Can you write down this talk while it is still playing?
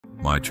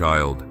My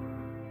child,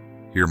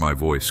 hear my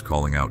voice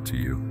calling out to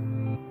you.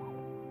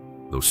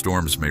 Though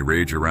storms may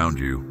rage around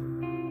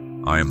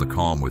you, I am the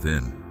calm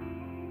within.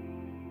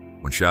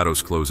 When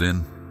shadows close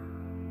in,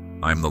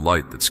 I am the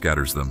light that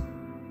scatters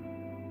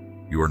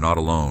them. You are not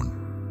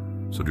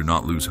alone, so do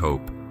not lose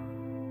hope.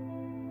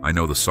 I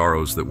know the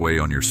sorrows that weigh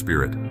on your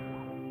spirit.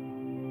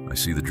 I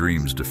see the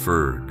dreams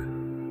deferred,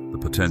 the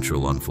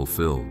potential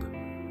unfulfilled.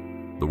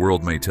 The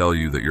world may tell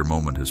you that your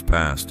moment has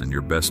passed and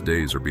your best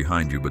days are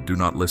behind you, but do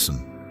not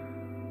listen.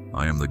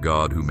 I am the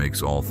God who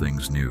makes all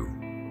things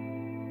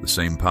new. The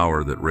same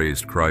power that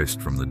raised Christ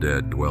from the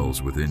dead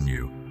dwells within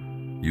you.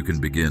 You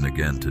can begin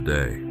again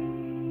today.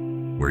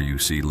 Where you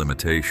see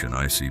limitation,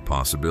 I see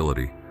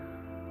possibility.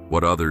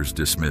 What others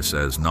dismiss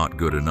as not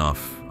good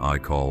enough, I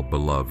call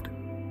beloved.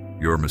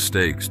 Your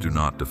mistakes do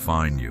not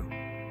define you.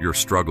 Your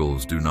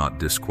struggles do not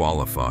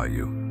disqualify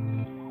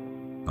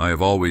you. I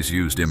have always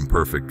used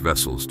imperfect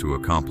vessels to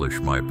accomplish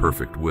my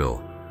perfect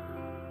will.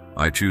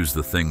 I choose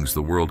the things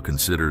the world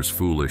considers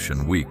foolish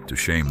and weak to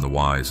shame the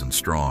wise and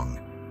strong.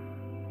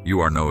 You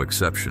are no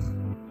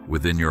exception.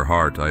 Within your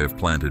heart I have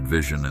planted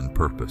vision and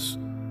purpose.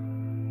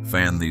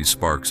 Fan these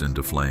sparks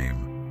into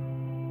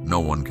flame. No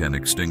one can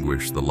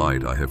extinguish the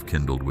light I have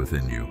kindled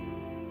within you.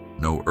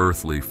 No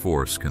earthly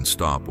force can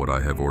stop what I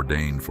have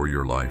ordained for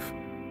your life.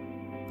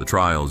 The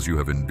trials you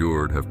have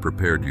endured have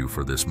prepared you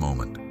for this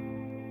moment.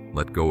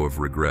 Let go of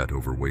regret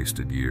over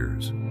wasted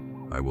years.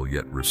 I will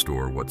yet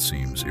restore what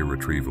seems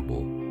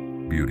irretrievable,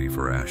 beauty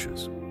for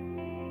ashes.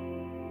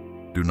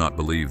 Do not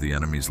believe the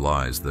enemy's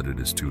lies that it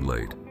is too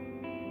late.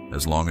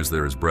 As long as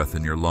there is breath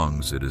in your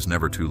lungs, it is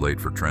never too late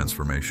for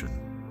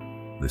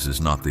transformation. This is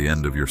not the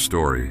end of your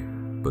story,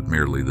 but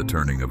merely the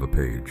turning of a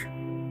page.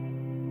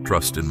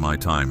 Trust in my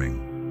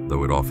timing,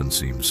 though it often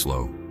seems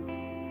slow.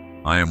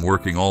 I am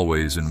working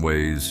always in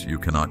ways you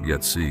cannot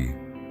yet see,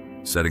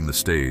 setting the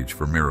stage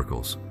for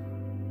miracles.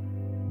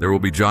 There will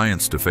be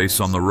giants to face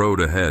on the road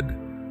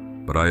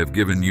ahead, but I have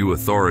given you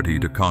authority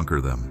to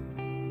conquer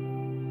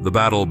them. The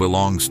battle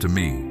belongs to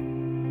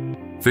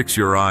me. Fix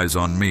your eyes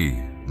on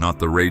me, not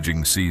the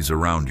raging seas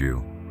around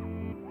you.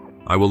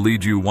 I will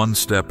lead you one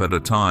step at a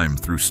time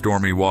through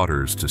stormy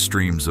waters to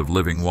streams of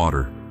living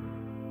water.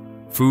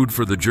 Food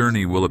for the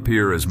journey will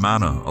appear as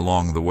manna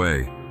along the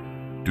way.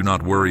 Do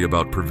not worry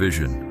about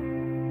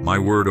provision. My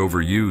word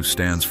over you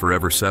stands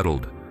forever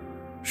settled.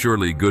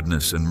 Surely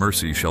goodness and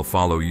mercy shall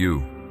follow you.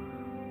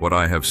 What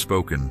I have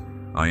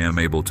spoken, I am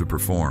able to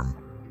perform.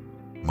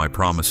 My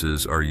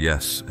promises are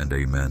yes and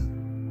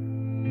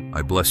amen.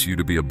 I bless you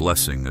to be a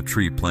blessing, a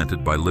tree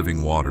planted by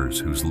living waters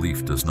whose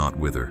leaf does not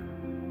wither.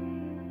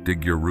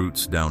 Dig your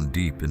roots down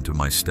deep into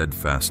my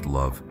steadfast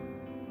love.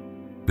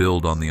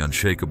 Build on the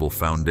unshakable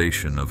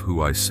foundation of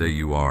who I say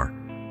you are.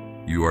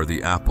 You are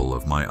the apple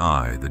of my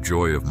eye, the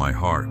joy of my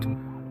heart,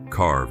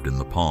 carved in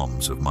the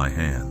palms of my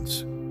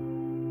hands.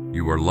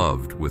 You are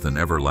loved with an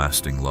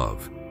everlasting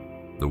love.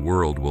 The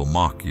world will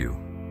mock you,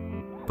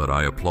 but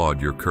I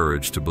applaud your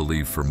courage to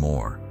believe for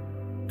more,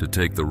 to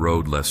take the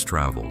road less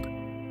traveled.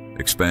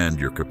 Expand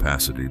your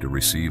capacity to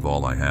receive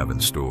all I have in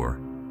store.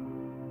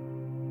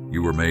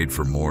 You were made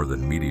for more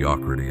than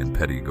mediocrity and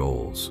petty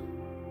goals.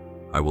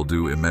 I will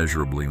do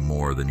immeasurably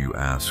more than you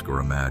ask or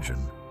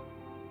imagine,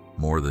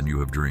 more than you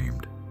have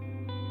dreamed.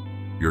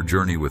 Your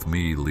journey with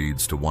me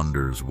leads to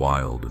wonders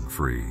wild and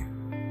free.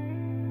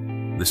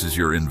 This is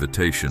your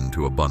invitation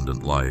to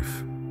abundant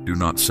life. Do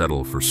not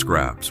settle for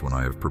scraps when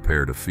I have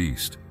prepared a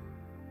feast.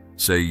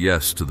 Say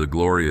yes to the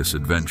glorious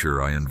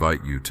adventure I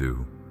invite you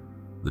to.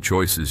 The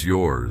choice is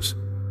yours,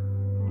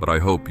 but I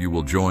hope you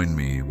will join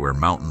me where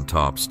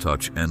mountaintops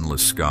touch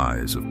endless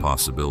skies of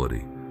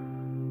possibility,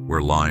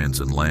 where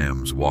lions and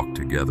lambs walk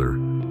together,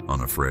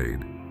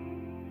 unafraid.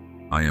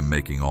 I am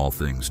making all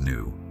things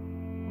new.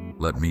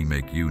 Let me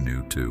make you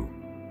new too.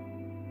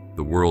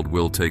 The world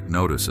will take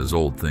notice as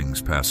old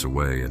things pass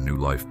away and new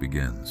life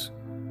begins.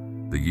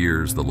 The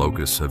years the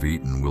locusts have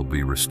eaten will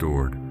be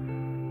restored.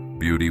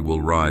 Beauty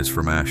will rise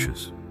from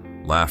ashes.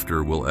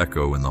 Laughter will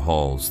echo in the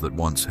halls that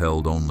once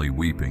held only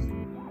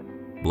weeping.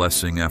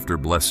 Blessing after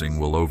blessing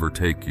will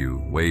overtake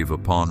you, wave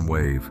upon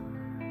wave.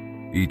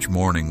 Each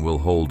morning will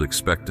hold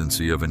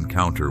expectancy of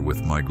encounter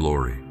with my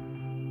glory.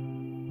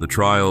 The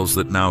trials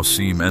that now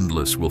seem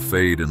endless will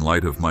fade in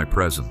light of my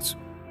presence.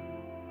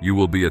 You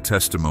will be a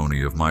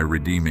testimony of my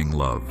redeeming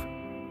love.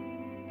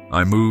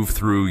 I move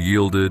through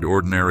yielded,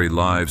 ordinary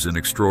lives in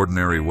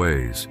extraordinary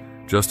ways,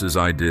 just as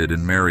I did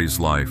in Mary's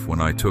life when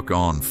I took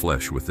on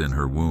flesh within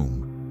her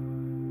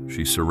womb.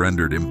 She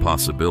surrendered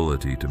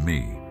impossibility to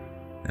me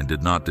and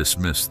did not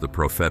dismiss the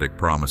prophetic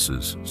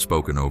promises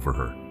spoken over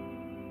her.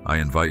 I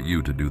invite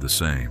you to do the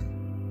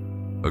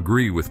same.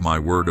 Agree with my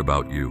word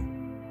about you.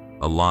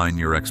 Align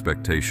your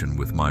expectation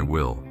with my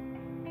will.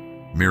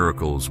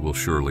 Miracles will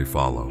surely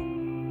follow.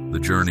 The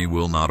journey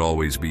will not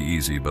always be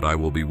easy, but I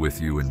will be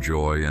with you in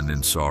joy and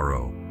in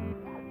sorrow.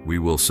 We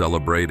will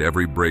celebrate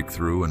every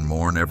breakthrough and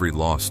mourn every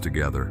loss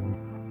together.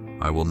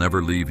 I will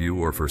never leave you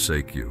or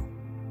forsake you.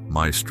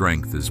 My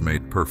strength is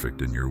made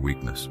perfect in your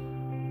weakness.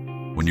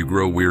 When you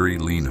grow weary,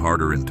 lean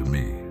harder into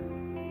me.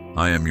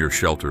 I am your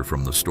shelter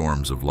from the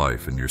storms of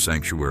life and your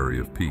sanctuary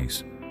of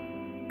peace.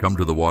 Come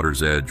to the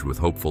water's edge with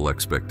hopeful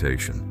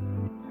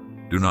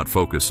expectation. Do not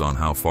focus on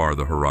how far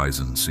the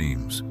horizon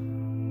seems.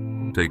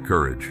 Take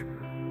courage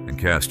and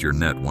cast your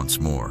net once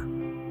more.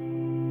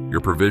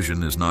 Your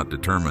provision is not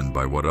determined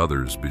by what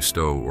others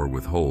bestow or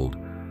withhold,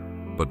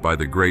 but by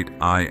the great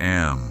I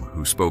Am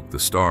who spoke the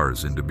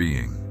stars into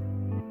being.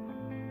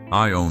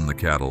 I own the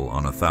cattle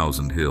on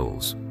 1,000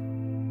 hills.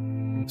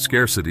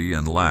 Scarcity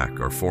and lack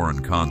are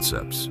foreign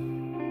concepts.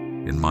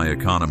 In my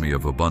economy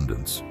of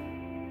abundance,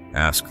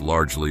 ask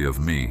largely of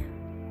me,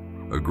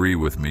 agree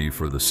with me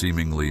for the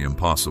seemingly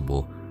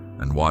impossible,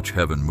 and watch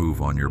heaven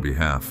move on your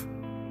behalf.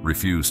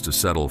 Refuse to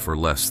settle for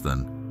less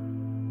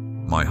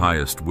than my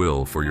highest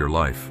will for your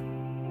life.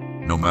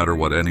 No matter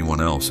what anyone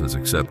else has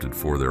accepted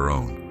for their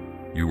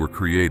own, you were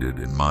created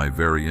in my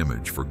very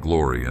image for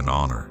glory and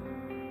honor.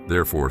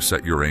 Therefore,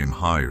 set your aim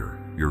higher,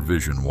 your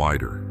vision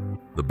wider.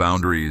 The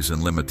boundaries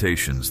and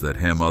limitations that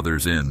hem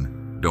others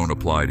in don't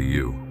apply to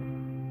you.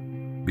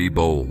 Be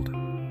bold,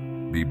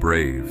 be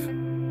brave,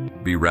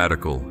 be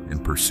radical in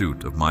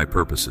pursuit of my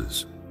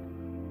purposes.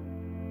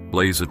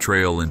 Blaze a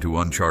trail into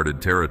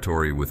uncharted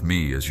territory with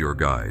me as your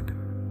guide.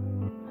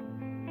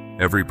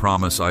 Every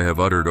promise I have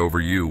uttered over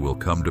you will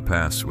come to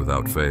pass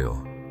without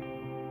fail.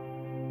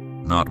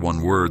 Not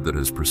one word that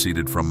has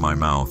proceeded from my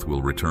mouth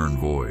will return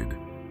void.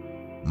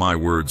 My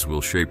words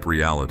will shape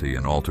reality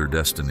and alter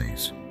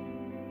destinies.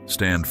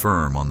 Stand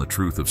firm on the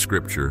truth of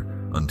Scripture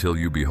until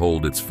you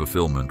behold its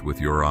fulfillment with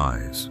your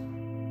eyes.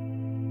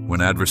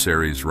 When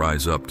adversaries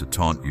rise up to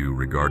taunt you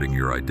regarding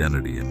your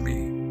identity in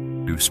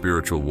me, do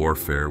spiritual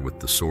warfare with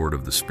the sword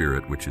of the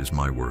Spirit, which is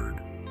my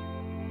word.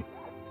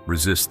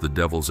 Resist the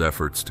devil's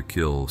efforts to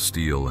kill,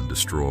 steal, and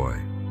destroy.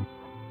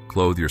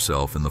 Clothe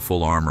yourself in the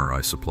full armor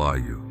I supply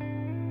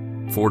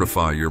you.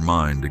 Fortify your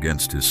mind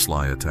against his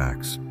sly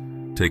attacks.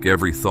 Take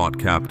every thought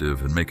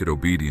captive and make it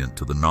obedient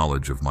to the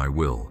knowledge of my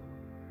will.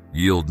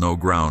 Yield no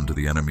ground to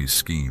the enemy's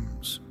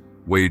schemes.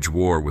 Wage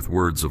war with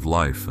words of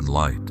life and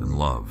light and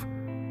love.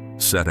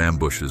 Set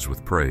ambushes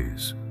with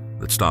praise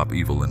that stop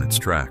evil in its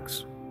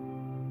tracks.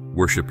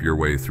 Worship your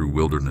way through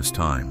wilderness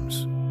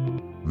times.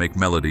 Make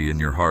melody in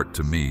your heart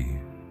to me,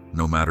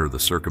 no matter the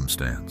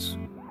circumstance,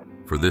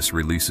 for this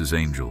releases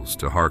angels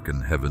to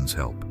hearken heaven's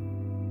help.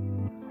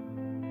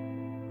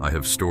 I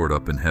have stored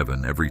up in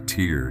heaven every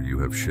tear you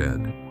have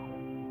shed.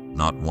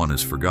 Not one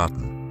is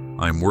forgotten.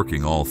 I am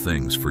working all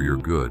things for your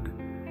good,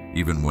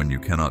 even when you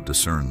cannot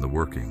discern the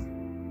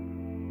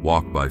working.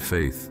 Walk by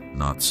faith,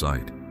 not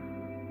sight.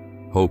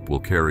 Hope will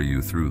carry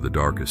you through the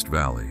darkest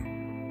valley.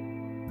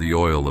 The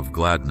oil of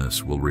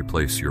gladness will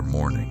replace your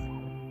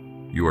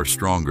mourning. You are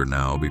stronger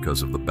now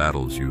because of the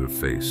battles you have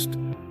faced.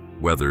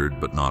 Weathered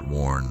but not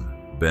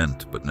worn,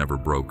 bent but never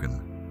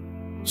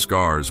broken.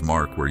 Scars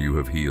mark where you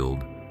have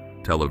healed,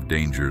 tell of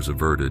dangers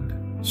averted,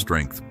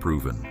 strength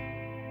proven.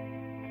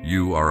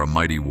 You are a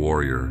mighty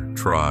warrior,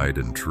 tried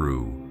and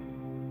true.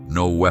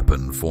 No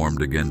weapon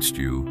formed against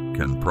you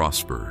can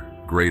prosper.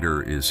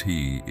 Greater is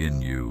he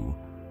in you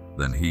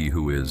than he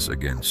who is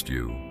against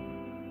you.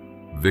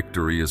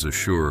 Victory is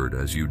assured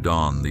as you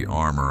don the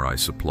armor I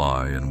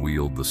supply and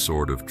wield the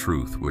sword of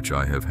truth which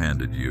I have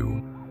handed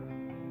you.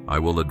 I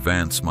will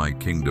advance my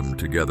kingdom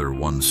together,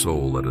 one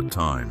soul at a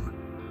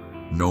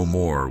time. No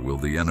more will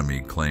the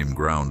enemy claim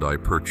ground I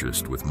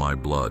purchased with my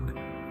blood.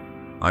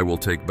 I will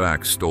take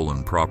back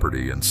stolen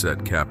property and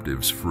set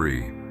captives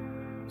free.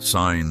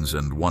 Signs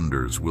and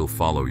wonders will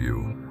follow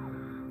you.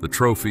 The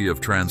trophy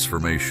of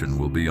transformation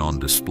will be on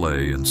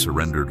display in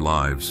surrendered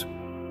lives.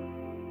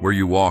 Where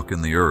you walk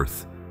in the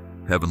earth,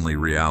 heavenly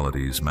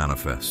realities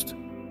manifest.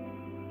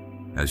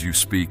 As you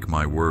speak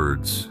my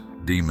words,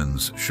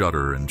 demons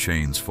shudder and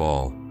chains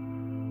fall.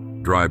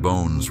 Dry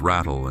bones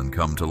rattle and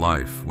come to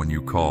life when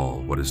you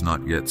call what is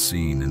not yet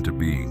seen into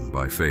being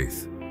by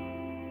faith.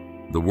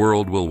 The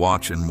world will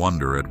watch and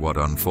wonder at what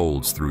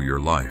unfolds through your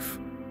life.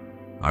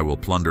 I will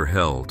plunder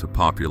hell to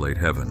populate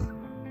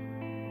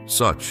heaven.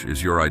 Such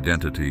is your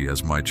identity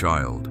as my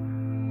child.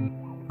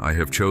 I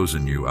have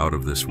chosen you out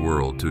of this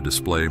world to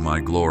display my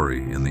glory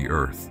in the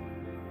earth.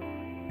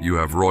 You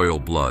have royal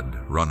blood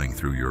running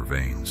through your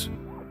veins.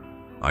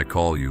 I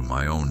call you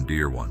my own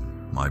dear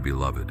one, my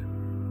beloved.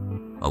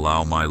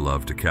 Allow my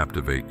love to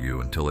captivate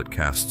you until it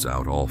casts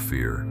out all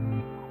fear,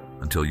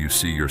 until you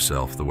see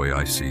yourself the way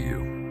I see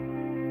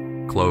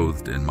you,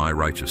 clothed in my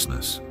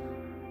righteousness,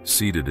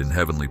 seated in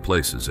heavenly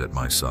places at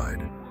my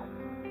side.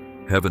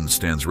 Heaven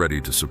stands ready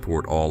to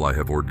support all I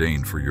have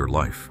ordained for your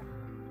life.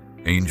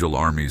 Angel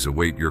armies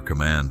await your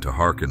command to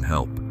hearken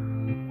help.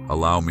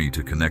 Allow me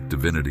to connect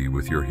divinity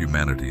with your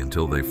humanity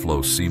until they flow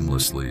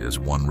seamlessly as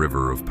one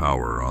river of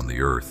power on the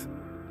earth.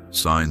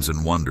 Signs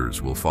and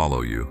wonders will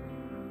follow you.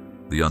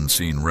 The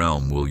unseen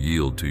realm will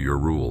yield to your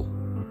rule.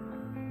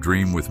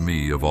 Dream with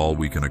me of all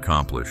we can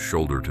accomplish,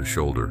 shoulder to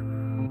shoulder.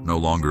 No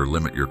longer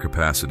limit your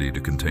capacity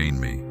to contain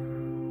me.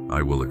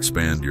 I will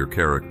expand your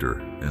character,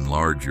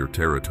 enlarge your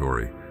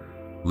territory.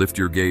 Lift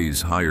your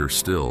gaze higher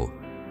still.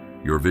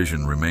 Your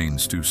vision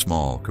remains too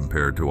small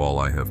compared to all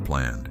I have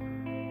planned.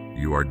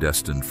 You are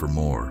destined for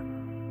more.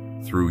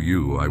 Through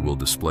you I will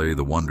display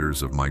the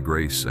wonders of my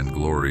grace and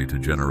glory to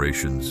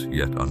generations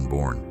yet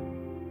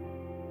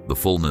unborn. The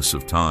fullness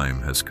of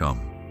time has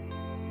come.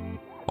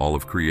 All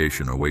of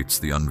creation awaits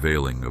the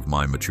unveiling of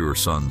my mature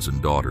sons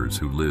and daughters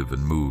who live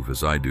and move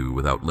as I do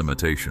without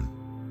limitation.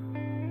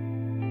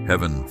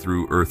 Heaven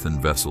through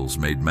earthen vessels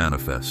made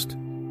manifest.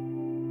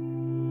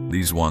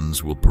 These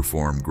ones will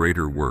perform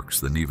greater works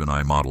than even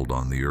I modeled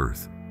on the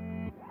earth.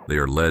 They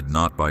are led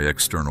not by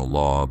external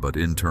law but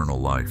internal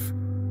life,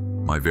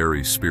 my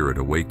very spirit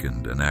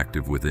awakened and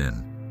active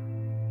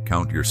within.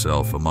 Count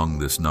yourself among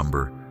this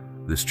number,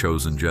 this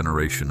chosen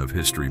generation of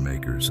history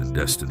makers and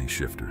destiny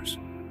shifters.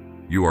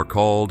 You are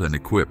called and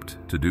equipped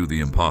to do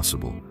the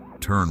impossible,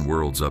 turn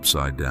worlds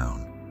upside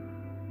down.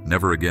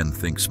 Never again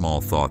think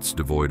small thoughts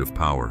devoid of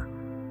power.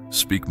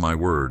 Speak my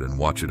word and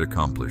watch it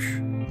accomplish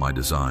my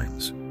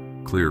designs.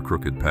 Clear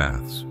crooked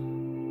paths.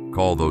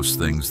 Call those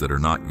things that are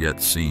not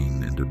yet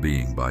seen into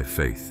being by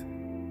faith.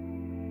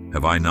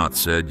 Have I not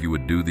said you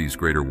would do these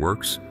greater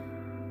works?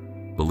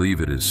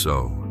 Believe it is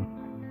so.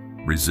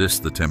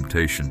 Resist the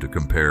temptation to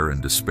compare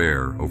and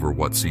despair over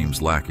what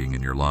seems lacking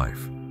in your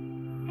life.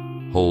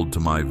 Hold to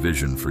my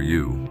vision for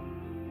you,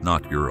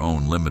 not your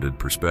own limited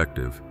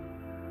perspective.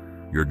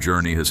 Your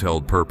journey has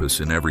held purpose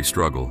in every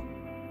struggle.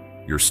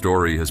 Your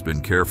story has been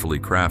carefully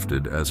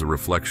crafted as a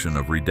reflection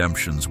of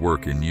redemption's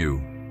work in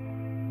you.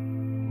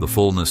 The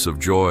fullness of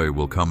joy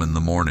will come in the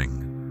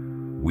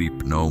morning.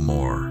 Weep no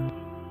more.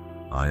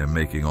 I am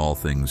making all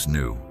things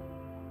new.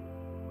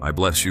 I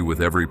bless you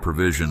with every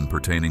provision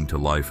pertaining to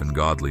life and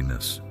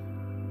godliness.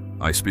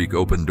 I speak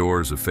open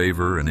doors of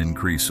favor and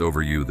increase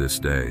over you this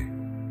day.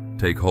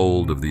 Take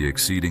hold of the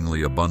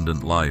exceedingly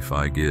abundant life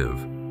I give.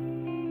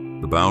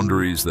 The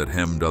boundaries that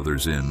hemmed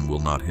others in will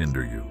not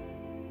hinder you.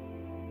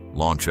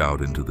 Launch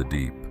out into the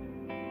deep.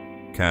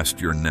 Cast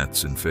your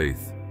nets in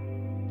faith.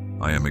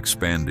 I am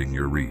expanding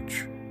your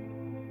reach.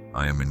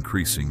 I am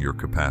increasing your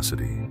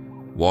capacity.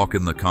 Walk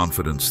in the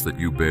confidence that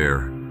you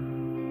bear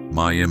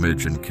my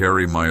image and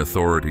carry my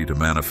authority to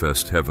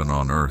manifest heaven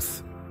on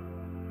earth.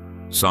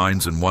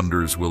 Signs and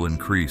wonders will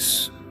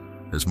increase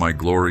as my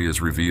glory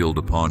is revealed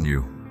upon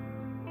you.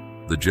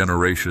 The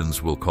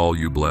generations will call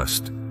you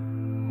blessed.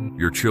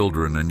 Your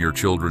children and your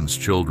children's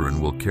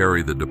children will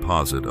carry the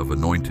deposit of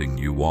anointing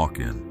you walk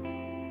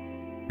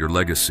in. Your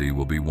legacy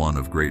will be one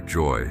of great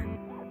joy.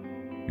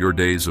 Your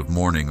days of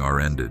mourning are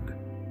ended.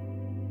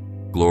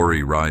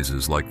 Glory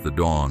rises like the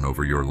dawn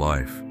over your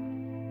life.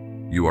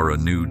 You are a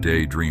new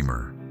day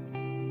dreamer,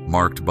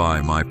 marked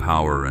by my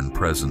power and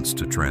presence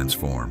to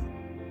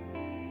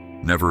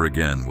transform. Never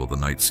again will the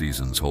night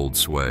seasons hold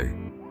sway.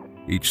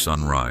 Each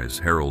sunrise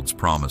heralds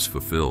promise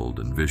fulfilled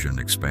and vision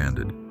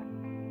expanded.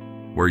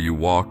 Where you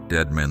walk,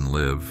 dead men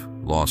live,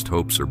 lost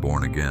hopes are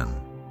born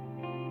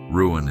again.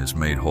 Ruin is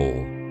made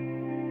whole.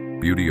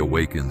 Beauty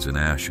awakens in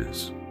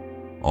ashes.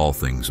 All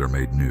things are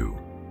made new.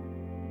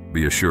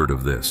 Be assured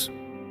of this.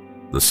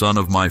 The sun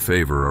of my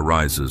favor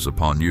arises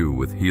upon you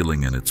with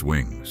healing in its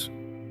wings.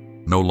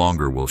 No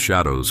longer will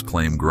shadows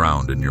claim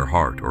ground in your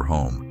heart or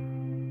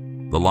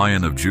home. The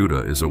Lion of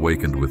Judah is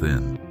awakened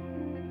within.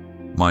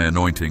 My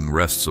anointing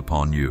rests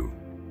upon you.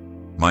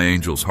 My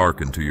angels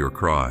hearken to your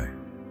cry.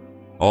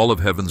 All of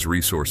heaven's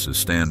resources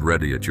stand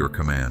ready at your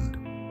command.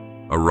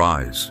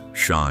 Arise,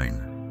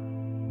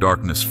 shine.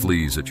 Darkness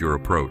flees at your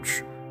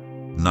approach.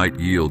 Night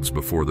yields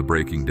before the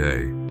breaking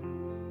day.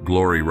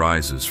 Glory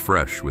rises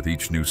fresh with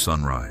each new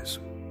sunrise.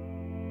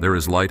 There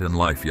is light and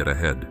life yet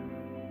ahead.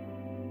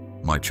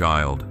 My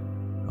child,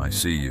 I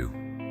see you.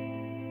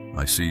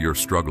 I see your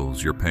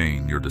struggles, your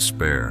pain, your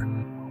despair.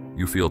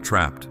 You feel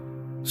trapped,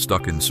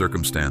 stuck in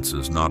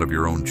circumstances not of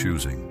your own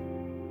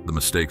choosing. The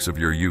mistakes of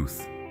your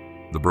youth,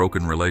 the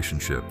broken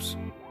relationships,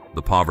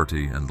 the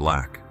poverty and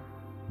lack,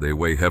 they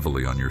weigh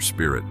heavily on your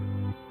spirit.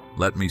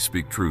 Let me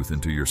speak truth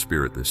into your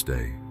spirit this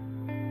day.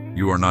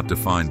 You are not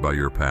defined by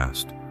your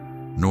past,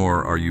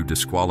 nor are you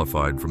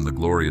disqualified from the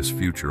glorious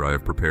future I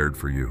have prepared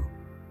for you.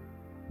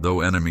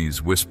 Though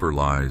enemies whisper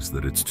lies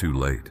that it's too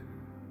late,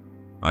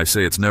 I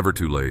say it's never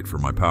too late for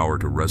my power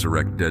to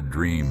resurrect dead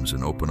dreams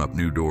and open up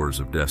new doors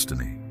of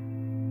destiny.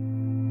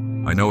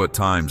 I know at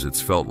times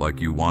it's felt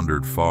like you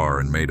wandered far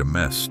and made a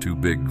mess too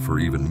big for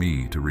even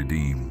me to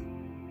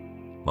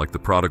redeem. Like the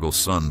prodigal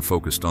son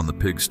focused on the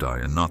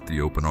pigsty and not the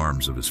open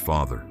arms of his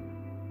father.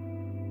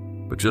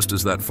 But just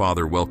as that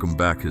father welcomed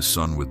back his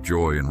son with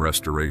joy and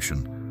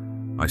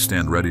restoration, I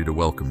stand ready to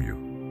welcome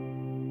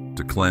you,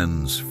 to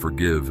cleanse,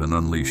 forgive, and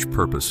unleash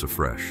purpose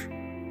afresh.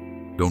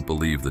 Don't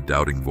believe the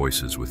doubting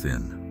voices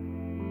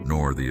within,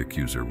 nor the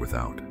accuser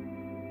without.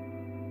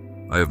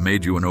 I have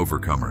made you an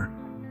overcomer.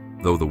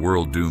 Though the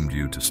world doomed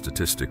you to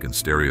statistic and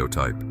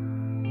stereotype,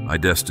 I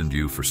destined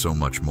you for so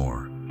much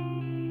more.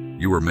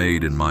 You were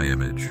made in my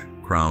image,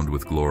 crowned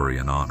with glory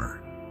and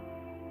honor.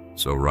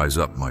 So rise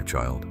up, my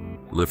child.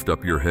 Lift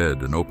up your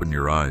head and open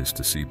your eyes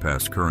to see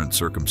past current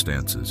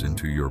circumstances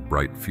into your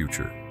bright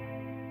future.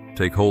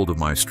 Take hold of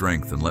my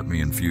strength and let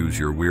me infuse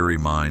your weary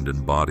mind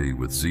and body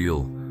with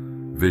zeal,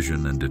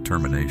 vision, and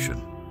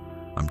determination.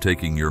 I'm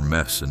taking your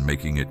mess and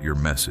making it your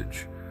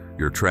message,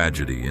 your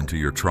tragedy into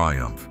your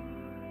triumph.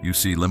 You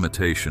see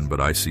limitation,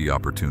 but I see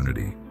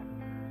opportunity.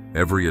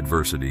 Every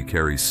adversity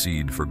carries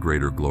seed for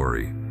greater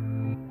glory.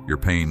 Your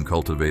pain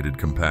cultivated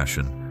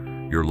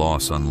compassion, your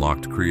loss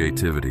unlocked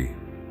creativity,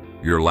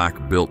 your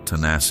lack built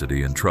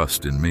tenacity and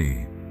trust in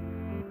me.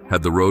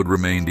 Had the road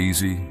remained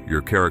easy,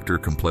 your character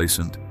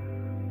complacent,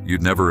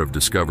 you'd never have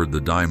discovered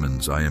the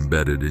diamonds I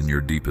embedded in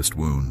your deepest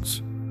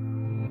wounds.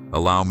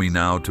 Allow me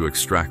now to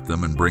extract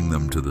them and bring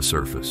them to the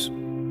surface,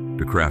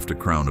 to craft a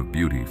crown of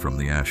beauty from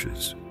the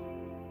ashes.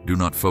 Do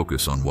not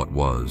focus on what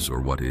was or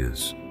what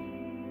is.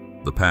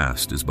 The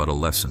past is but a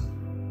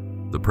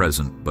lesson, the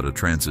present but a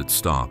transit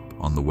stop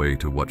on the way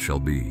to what shall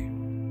be.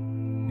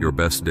 Your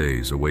best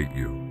days await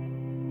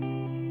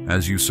you.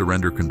 As you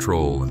surrender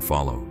control and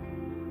follow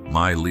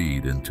my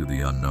lead into the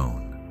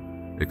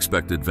unknown,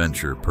 expect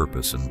adventure,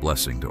 purpose, and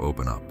blessing to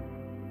open up.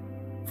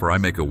 For I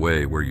make a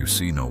way where you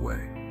see no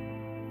way.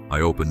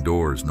 I open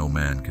doors no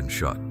man can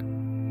shut.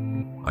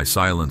 I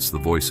silence the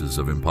voices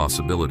of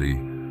impossibility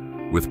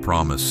with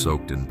promise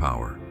soaked in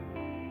power.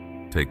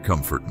 Take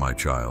comfort, my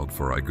child,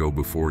 for I go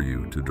before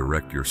you to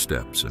direct your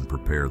steps and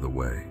prepare the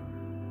way.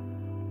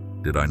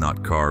 Did I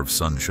not carve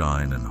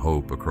sunshine and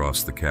hope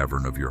across the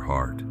cavern of your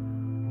heart?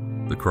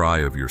 The cry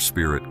of your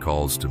spirit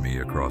calls to me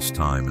across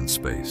time and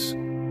space.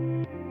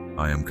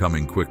 I am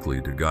coming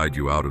quickly to guide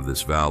you out of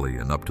this valley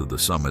and up to the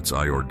summits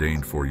I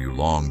ordained for you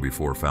long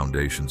before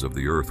foundations of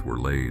the earth were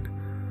laid.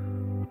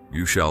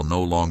 You shall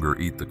no longer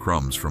eat the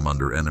crumbs from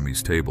under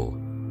enemy's table.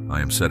 I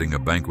am setting a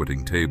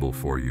banqueting table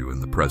for you in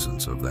the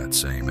presence of that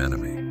same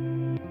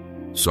enemy.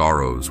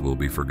 Sorrows will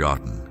be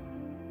forgotten,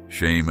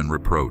 shame and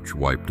reproach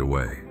wiped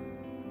away.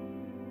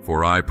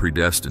 For I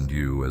predestined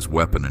you as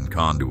weapon and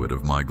conduit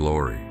of my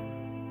glory.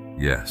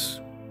 Yes,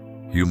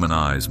 human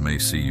eyes may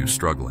see you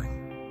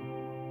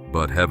struggling,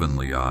 but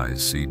heavenly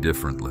eyes see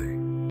differently.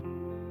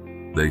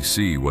 They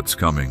see what's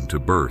coming to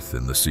birth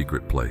in the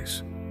secret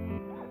place.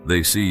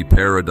 They see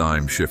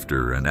paradigm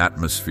shifter and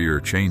atmosphere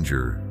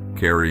changer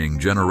carrying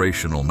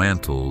generational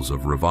mantles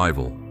of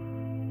revival.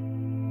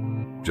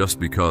 Just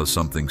because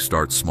something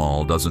starts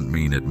small doesn't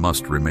mean it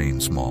must remain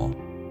small.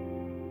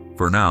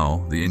 For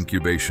now, the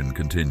incubation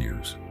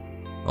continues.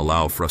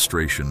 Allow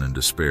frustration and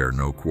despair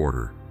no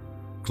quarter.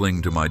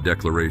 Cling to my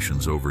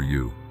declarations over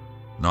you,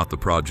 not the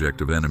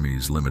project of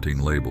enemies limiting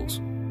labels.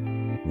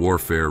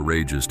 Warfare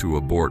rages to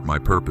abort my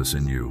purpose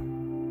in you,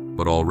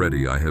 but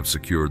already I have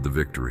secured the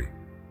victory.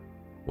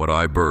 What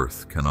I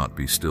birth cannot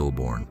be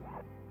stillborn.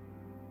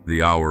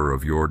 The hour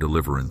of your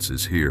deliverance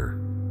is here.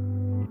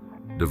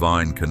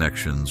 Divine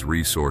connections,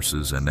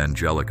 resources, and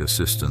angelic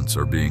assistance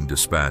are being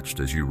dispatched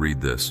as you read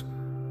this.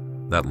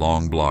 That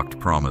long-blocked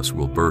promise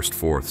will burst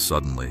forth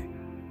suddenly.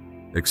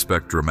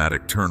 Expect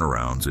dramatic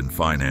turnarounds in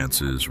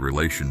finances,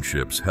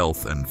 relationships,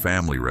 health, and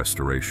family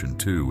restoration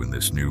too in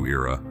this new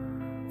era.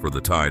 For the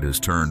tide has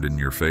turned in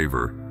your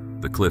favor.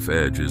 The cliff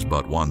edge is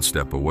but one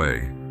step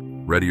away.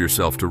 Ready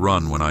yourself to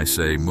run when I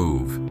say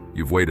move.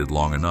 You've waited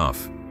long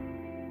enough.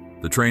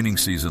 The training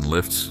season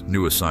lifts,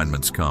 new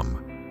assignments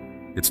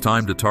come. It's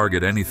time to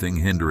target anything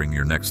hindering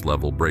your next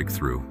level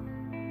breakthrough.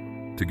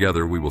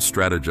 Together we will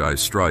strategize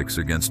strikes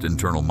against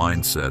internal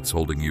mindsets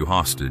holding you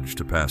hostage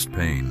to past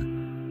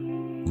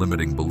pain.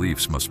 Limiting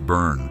beliefs must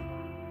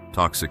burn.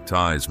 Toxic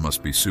ties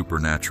must be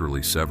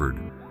supernaturally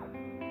severed.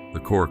 The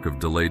cork of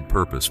delayed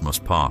purpose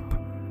must pop.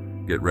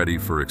 Get ready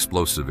for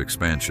explosive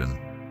expansion,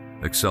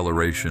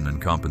 acceleration, and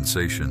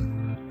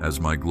compensation as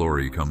my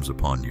glory comes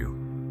upon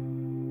you.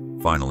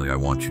 Finally, I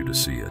want you to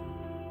see it.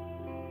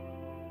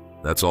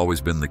 That's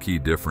always been the key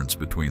difference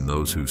between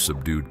those who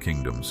subdued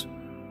kingdoms,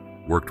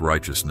 worked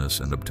righteousness,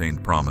 and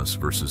obtained promise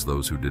versus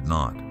those who did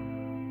not.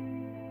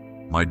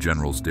 My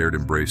generals dared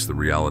embrace the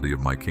reality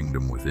of my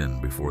kingdom within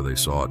before they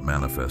saw it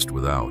manifest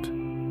without.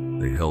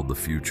 They held the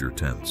future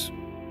tense,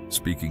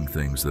 speaking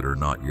things that are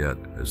not yet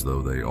as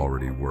though they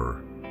already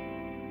were.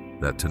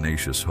 That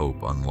tenacious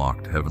hope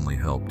unlocked heavenly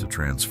help to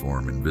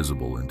transform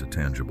invisible into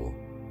tangible.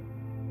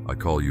 I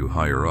call you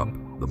higher up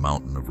the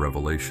mountain of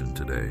revelation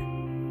today,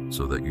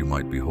 so that you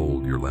might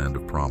behold your land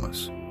of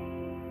promise.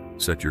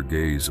 Set your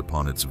gaze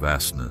upon its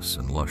vastness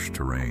and lush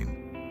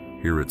terrain.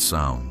 Hear its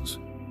sounds,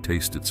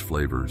 taste its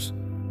flavors,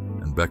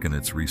 and beckon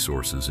its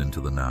resources into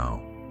the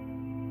now.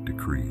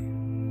 Decree,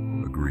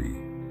 agree,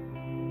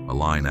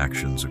 align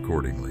actions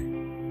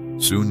accordingly.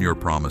 Soon your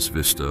promise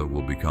vista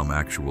will become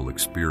actual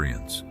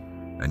experience,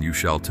 and you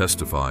shall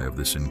testify of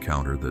this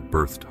encounter that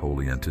birthed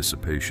holy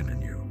anticipation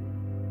in you.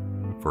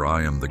 For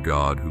I am the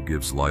God who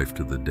gives life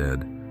to the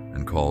dead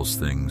and calls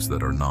things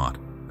that are not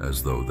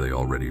as though they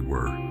already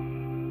were.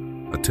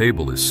 A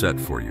table is set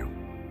for you,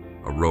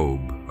 a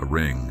robe, a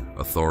ring,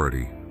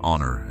 authority,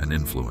 honor, and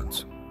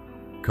influence.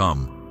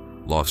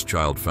 Come, lost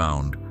child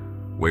found,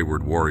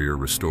 wayward warrior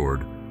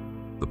restored.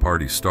 The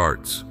party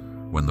starts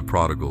when the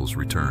prodigals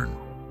return.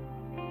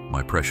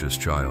 My precious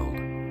child,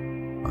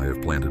 I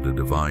have planted a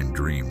divine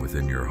dream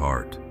within your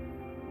heart,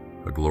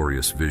 a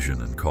glorious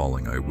vision and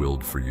calling I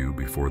willed for you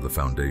before the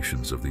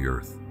foundations of the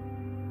earth.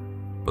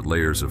 But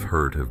layers of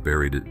hurt have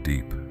buried it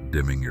deep,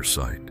 dimming your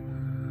sight.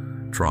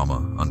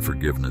 Trauma,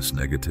 unforgiveness,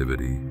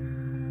 negativity.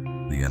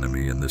 The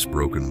enemy and this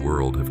broken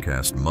world have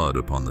cast mud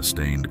upon the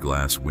stained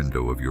glass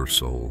window of your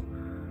soul.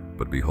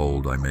 But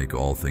behold, I make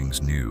all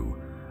things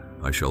new.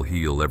 I shall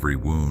heal every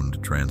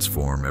wound,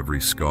 transform every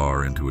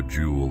scar into a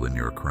jewel in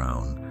your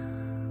crown.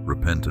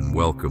 Repent and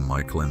welcome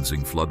my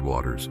cleansing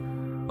floodwaters.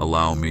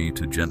 Allow me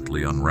to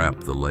gently unwrap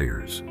the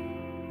layers,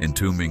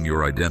 entombing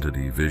your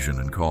identity, vision,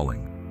 and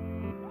calling.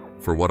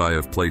 For what I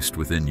have placed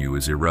within you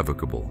is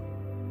irrevocable.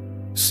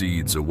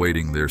 Seeds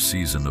awaiting their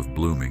season of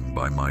blooming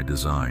by my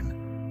design.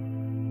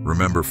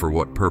 Remember for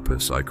what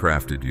purpose I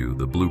crafted you,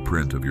 the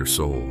blueprint of your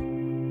soul.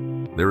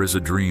 There is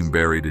a dream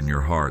buried in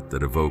your heart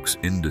that evokes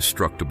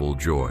indestructible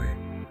joy,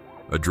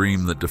 a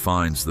dream that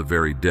defines the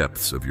very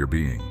depths of your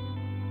being,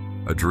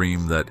 a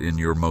dream that in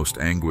your most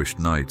anguished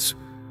nights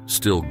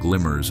still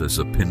glimmers as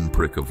a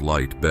pinprick of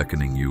light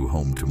beckoning you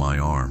home to my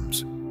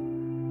arms.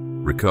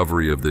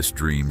 Recovery of this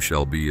dream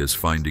shall be as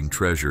finding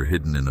treasure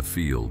hidden in a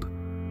field,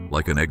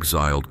 like an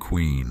exiled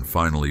queen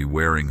finally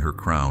wearing her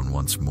crown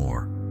once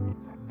more.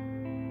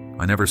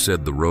 I never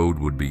said the road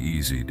would be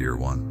easy, dear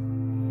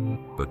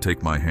one, but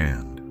take my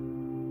hand.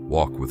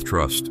 Walk with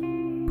trust,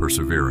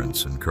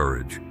 perseverance, and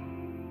courage.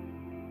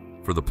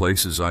 For the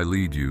places I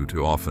lead you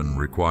to often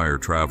require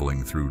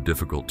traveling through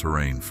difficult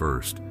terrain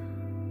first.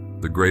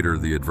 The greater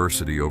the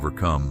adversity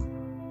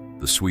overcome,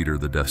 the sweeter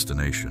the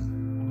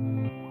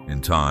destination. In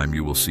time,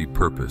 you will see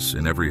purpose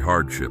in every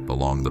hardship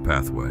along the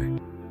pathway.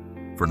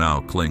 For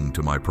now, cling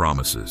to my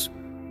promises.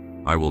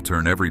 I will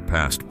turn every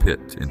past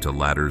pit into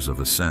ladders of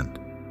ascent.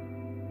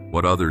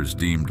 What others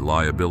deemed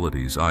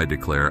liabilities, I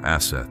declare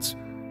assets.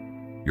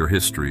 Your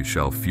history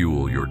shall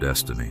fuel your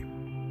destiny.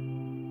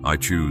 I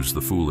choose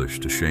the foolish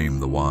to shame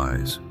the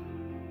wise,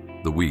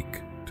 the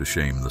weak to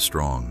shame the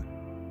strong.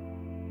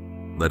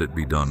 Let it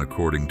be done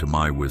according to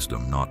my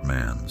wisdom, not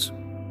man's.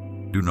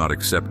 Do not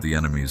accept the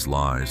enemy's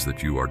lies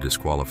that you are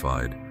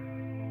disqualified.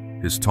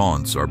 His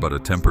taunts are but a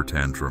temper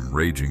tantrum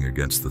raging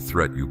against the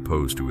threat you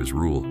pose to his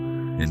rule.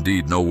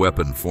 Indeed, no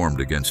weapon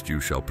formed against you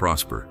shall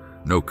prosper,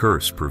 no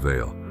curse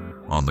prevail.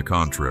 On the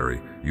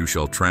contrary, you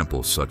shall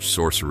trample such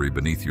sorcery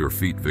beneath your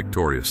feet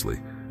victoriously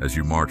as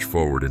you march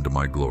forward into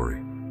my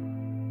glory.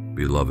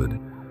 Beloved,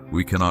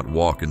 we cannot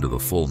walk into the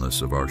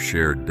fullness of our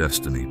shared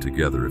destiny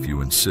together if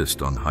you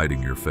insist on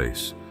hiding your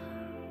face.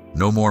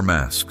 No more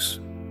masks.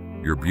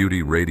 Your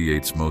beauty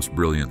radiates most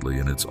brilliantly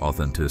in its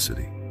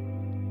authenticity.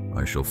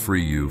 I shall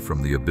free you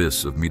from the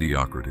abyss of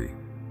mediocrity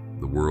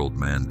the world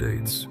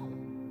mandates.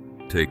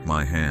 Take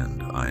my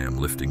hand, I am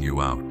lifting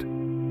you out.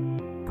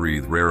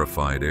 Breathe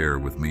rarefied air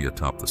with me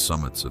atop the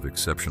summits of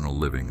exceptional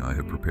living I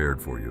have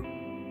prepared for you.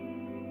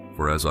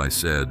 For as I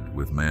said,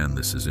 with man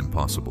this is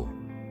impossible.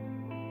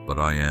 But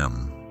I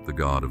am the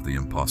God of the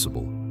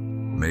impossible,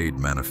 made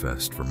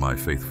manifest for my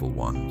faithful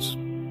ones.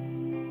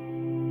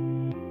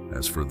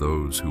 As for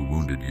those who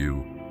wounded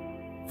you,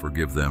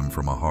 forgive them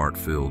from a heart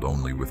filled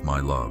only with my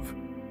love.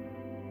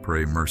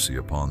 Pray mercy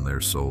upon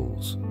their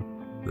souls,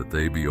 that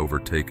they be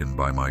overtaken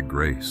by my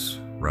grace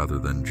rather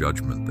than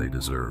judgment they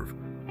deserve.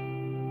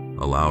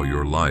 Allow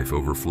your life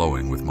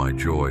overflowing with my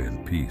joy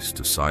and peace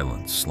to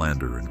silence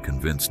slander and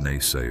convince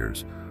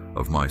naysayers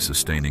of my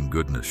sustaining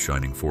goodness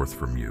shining forth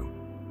from you.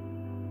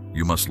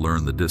 You must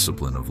learn the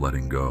discipline of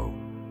letting go.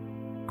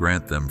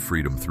 Grant them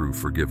freedom through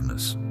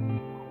forgiveness.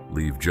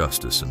 Leave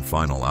justice and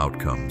final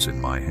outcomes in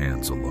my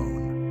hands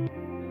alone.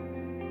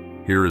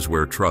 Here is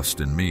where trust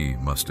in me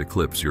must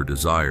eclipse your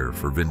desire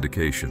for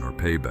vindication or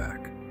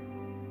payback.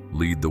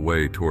 Lead the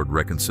way toward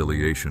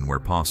reconciliation where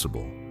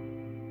possible,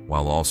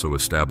 while also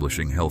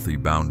establishing healthy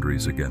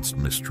boundaries against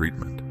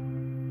mistreatment.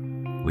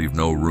 Leave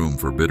no room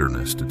for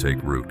bitterness to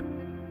take root.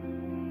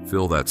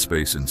 Fill that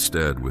space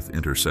instead with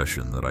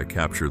intercession that I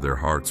capture their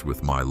hearts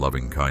with my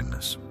loving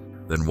kindness.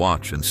 Then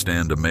watch and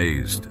stand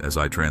amazed as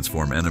I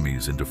transform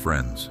enemies into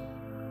friends,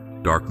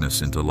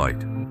 darkness into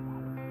light.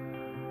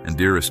 And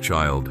dearest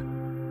child,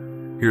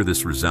 hear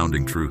this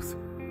resounding truth.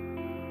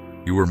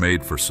 You were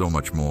made for so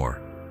much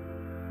more.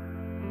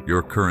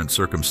 Your current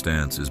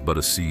circumstance is but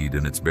a seed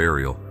in its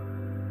burial.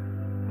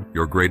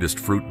 Your greatest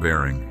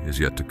fruit-bearing is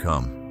yet to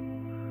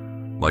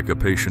come. Like a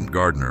patient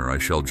gardener, I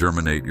shall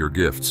germinate your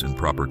gifts in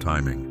proper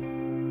timing.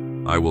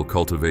 I will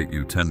cultivate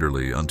you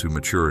tenderly unto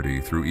maturity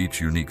through each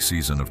unique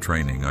season of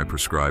training I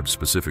prescribe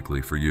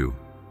specifically for you.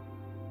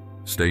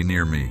 Stay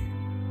near me.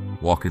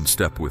 Walk in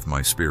step with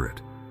my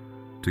spirit.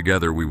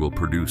 Together we will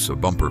produce a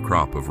bumper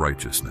crop of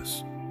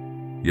righteousness.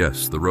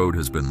 Yes, the road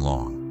has been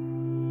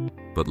long,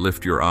 but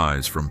lift your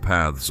eyes from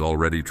paths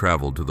already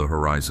traveled to the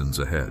horizons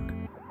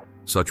ahead.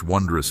 Such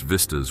wondrous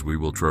vistas we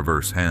will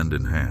traverse hand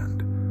in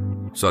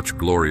hand. Such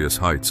glorious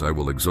heights I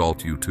will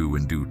exalt you to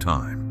in due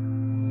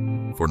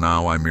time. For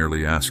now I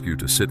merely ask you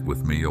to sit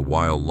with me a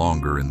while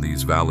longer in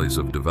these valleys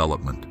of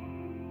development.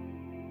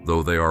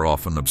 Though they are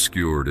often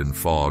obscured in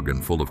fog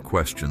and full of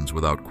questions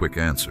without quick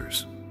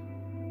answers.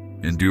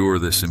 Endure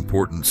this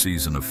important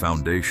season of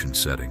foundation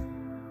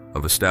setting,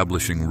 of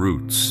establishing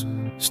roots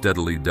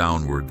steadily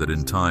downward that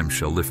in time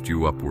shall lift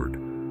you upward.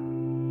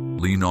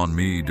 Lean on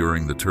me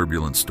during the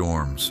turbulent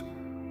storms.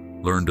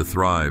 Learn to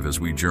thrive as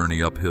we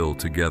journey uphill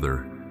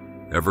together,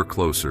 ever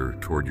closer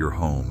toward your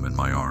home in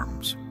my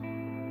arms.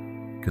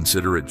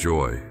 Consider it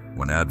joy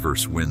when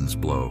adverse winds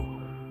blow,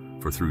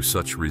 for through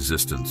such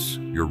resistance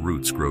your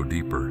roots grow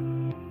deeper,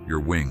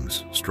 your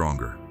wings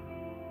stronger.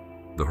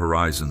 The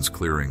horizon's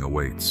clearing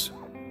awaits.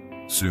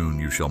 Soon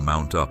you shall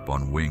mount up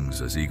on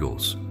wings as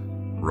eagles,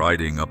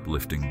 riding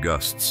uplifting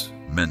gusts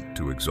meant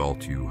to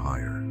exalt you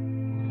higher.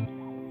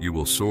 You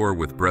will soar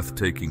with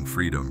breathtaking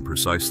freedom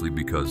precisely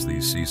because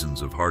these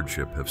seasons of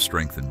hardship have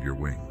strengthened your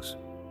wings.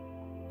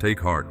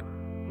 Take heart.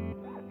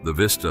 The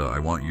vista I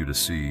want you to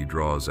see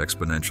draws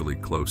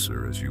exponentially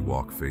closer as you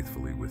walk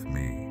faithfully with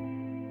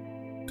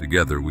me.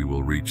 Together we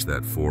will reach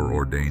that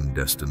foreordained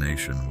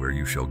destination where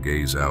you shall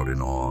gaze out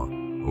in awe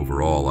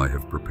over all I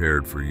have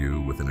prepared for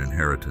you with an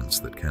inheritance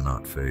that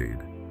cannot fade.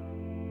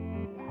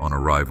 On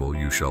arrival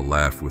you shall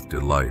laugh with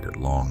delight at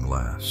long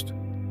last.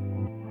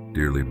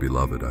 Dearly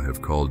beloved, I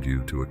have called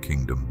you to a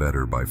kingdom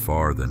better by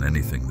far than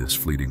anything this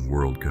fleeting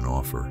world can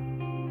offer.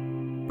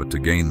 But to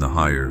gain the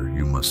higher,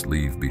 you must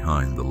leave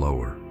behind the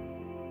lower.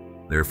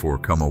 Therefore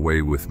come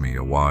away with me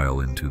a while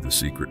into the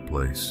secret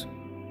place.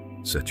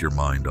 Set your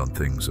mind on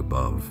things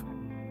above.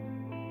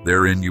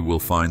 Therein you will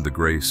find the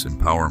grace,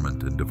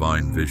 empowerment, and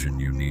divine vision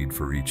you need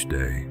for each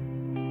day.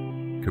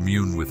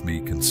 Commune with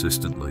me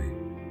consistently,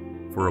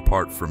 for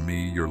apart from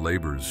me your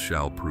labors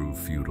shall prove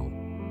futile.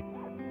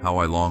 How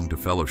I long to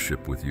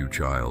fellowship with you,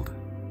 child.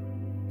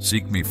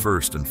 Seek me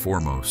first and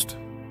foremost.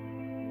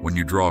 When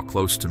you draw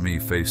close to me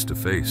face to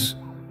face,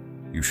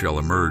 you shall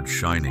emerge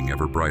shining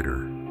ever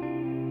brighter.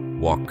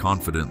 Walk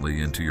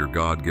confidently into your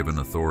God-given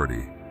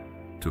authority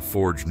to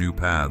forge new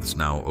paths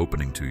now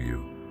opening to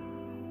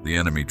you. The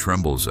enemy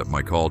trembles at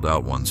my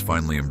called-out ones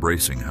finally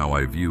embracing how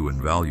I view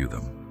and value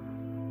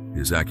them.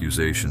 His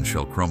accusations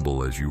shall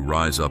crumble as you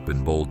rise up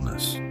in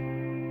boldness.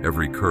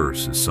 Every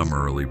curse is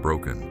summarily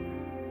broken.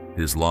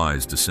 His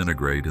lies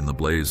disintegrate in the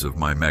blaze of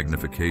my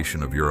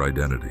magnification of your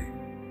identity.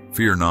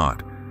 Fear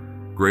not.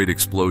 Great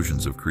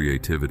explosions of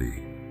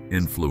creativity,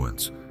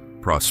 influence,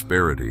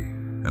 prosperity,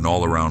 and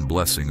all-around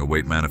blessing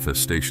await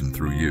manifestation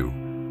through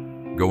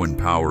you. Go in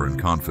power and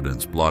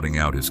confidence, blotting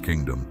out his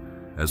kingdom,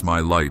 as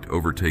my light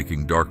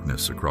overtaking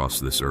darkness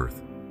across this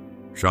earth.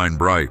 Shine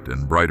bright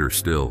and brighter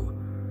still.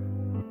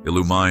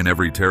 Illumine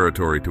every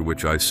territory to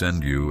which I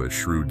send you as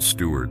shrewd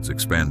stewards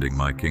expanding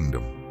my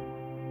kingdom.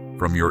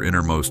 From your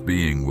innermost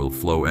being will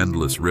flow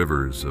endless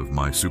rivers of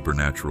my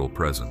supernatural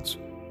presence.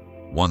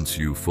 Once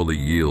you fully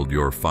yield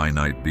your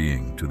finite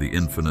being to the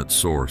infinite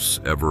source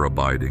ever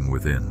abiding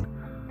within.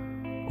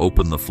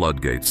 Open the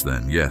floodgates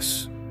then,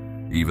 yes.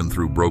 Even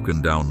through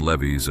broken down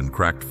levees and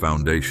cracked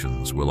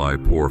foundations will I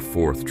pour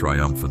forth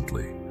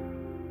triumphantly.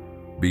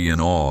 Be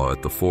in awe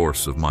at the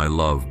force of my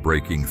love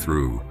breaking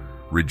through,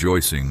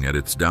 rejoicing at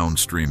its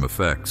downstream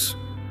effects,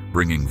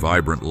 bringing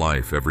vibrant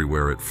life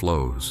everywhere it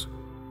flows.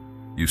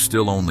 You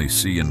still only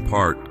see in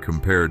part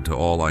compared to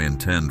all I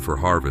intend for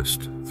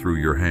harvest through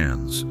your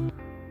hands,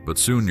 but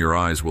soon your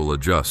eyes will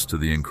adjust to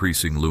the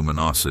increasing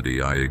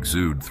luminosity I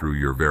exude through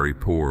your very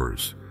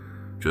pores.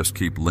 Just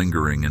keep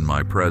lingering in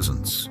my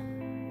presence.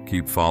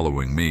 Keep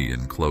following me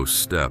in close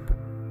step.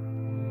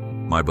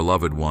 My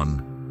beloved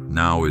one,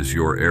 now is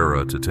your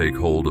era to take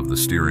hold of the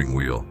steering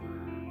wheel,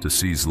 to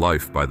seize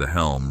life by the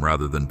helm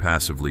rather than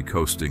passively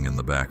coasting in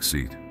the back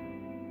seat.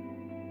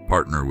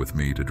 Partner with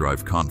me to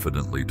drive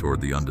confidently toward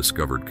the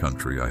undiscovered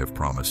country I have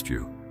promised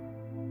you.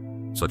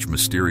 Such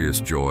mysterious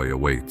joy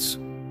awaits.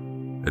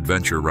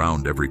 Adventure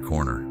round every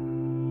corner.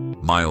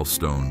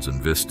 Milestones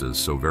and vistas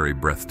so very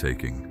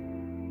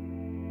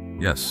breathtaking.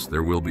 Yes,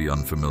 there will be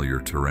unfamiliar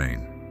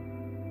terrain.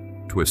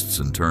 Twists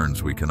and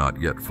turns we cannot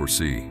yet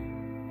foresee.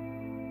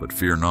 But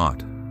fear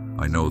not,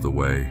 I know the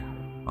way,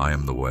 I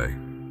am the way.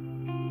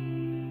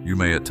 You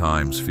may at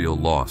times feel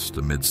lost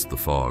amidst the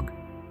fog,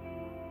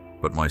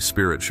 but my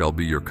spirit shall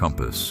be your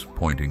compass,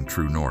 pointing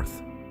true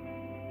north.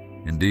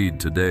 Indeed,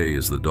 today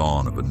is the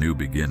dawn of a new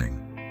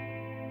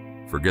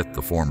beginning. Forget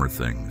the former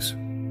things.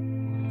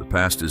 The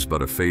past is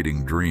but a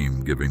fading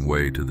dream giving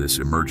way to this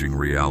emerging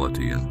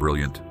reality in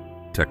brilliant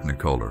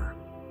technicolor.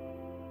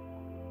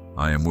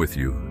 I am with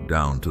you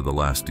down to the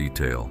last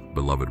detail,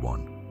 beloved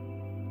one.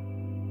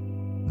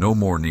 No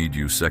more need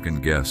you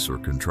second guess or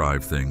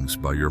contrive things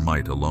by your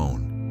might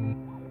alone.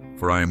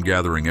 For I am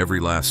gathering every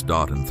last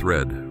dot and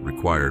thread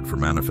required for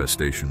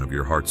manifestation of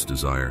your heart's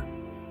desire,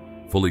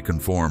 fully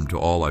conformed to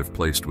all I've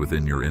placed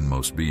within your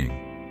inmost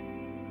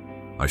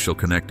being. I shall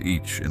connect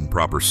each in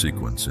proper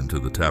sequence into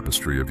the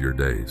tapestry of your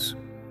days.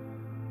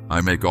 I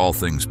make all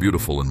things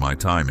beautiful in my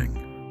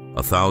timing.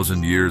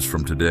 1,000 years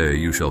from today,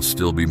 you shall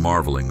still be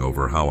marveling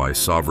over how I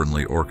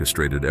sovereignly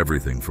orchestrated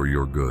everything for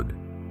your good.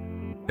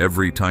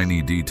 Every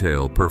tiny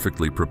detail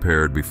perfectly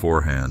prepared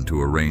beforehand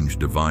to arrange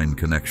divine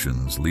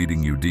connections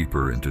leading you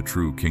deeper into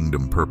true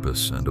kingdom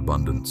purpose and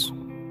abundance.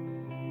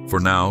 For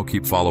now,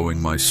 keep following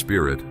my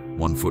spirit,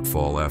 one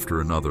footfall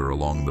after another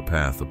along the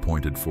path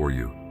appointed for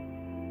you.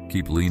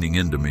 Keep leaning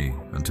into me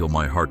until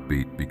my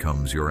heartbeat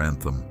becomes your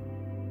anthem.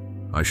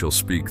 I shall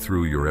speak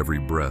through your every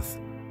breath,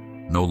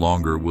 No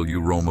longer will you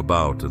roam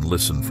about and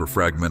listen for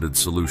fragmented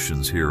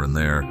solutions here and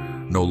there.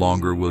 No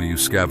longer will you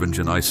scavenge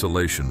in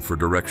isolation for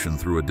direction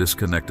through a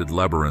disconnected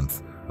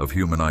labyrinth of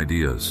human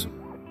ideas.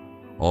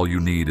 All you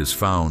need is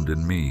found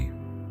in me.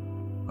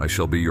 I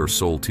shall be your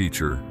sole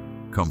teacher,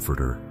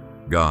 comforter,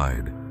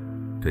 guide.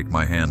 Take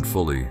my hand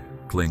fully,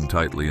 cling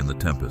tightly in the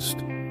tempest.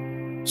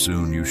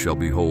 Soon you shall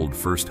behold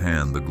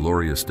firsthand the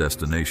glorious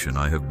destination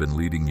I have been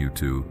leading you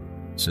to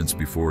since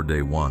before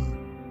day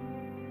one.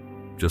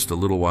 Just a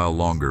little while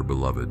longer,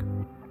 beloved.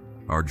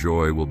 Our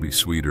joy will be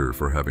sweeter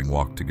for having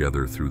walked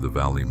together through the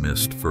valley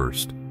mist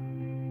first.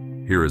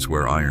 Here is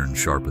where iron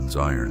sharpens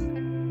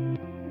iron,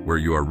 where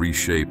you are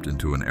reshaped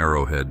into an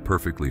arrowhead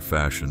perfectly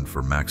fashioned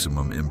for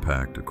maximum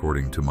impact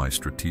according to my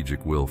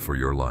strategic will for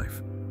your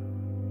life.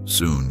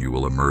 Soon you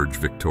will emerge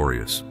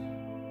victorious.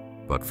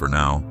 But for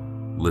now,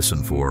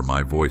 listen for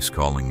my voice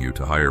calling you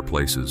to higher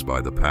places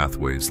by the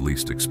pathways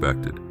least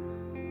expected.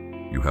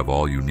 You have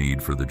all you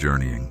need for the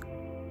journeying.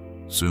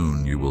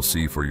 Soon you will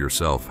see for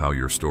yourself how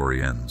your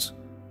story ends,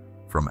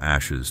 from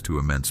ashes to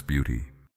immense beauty.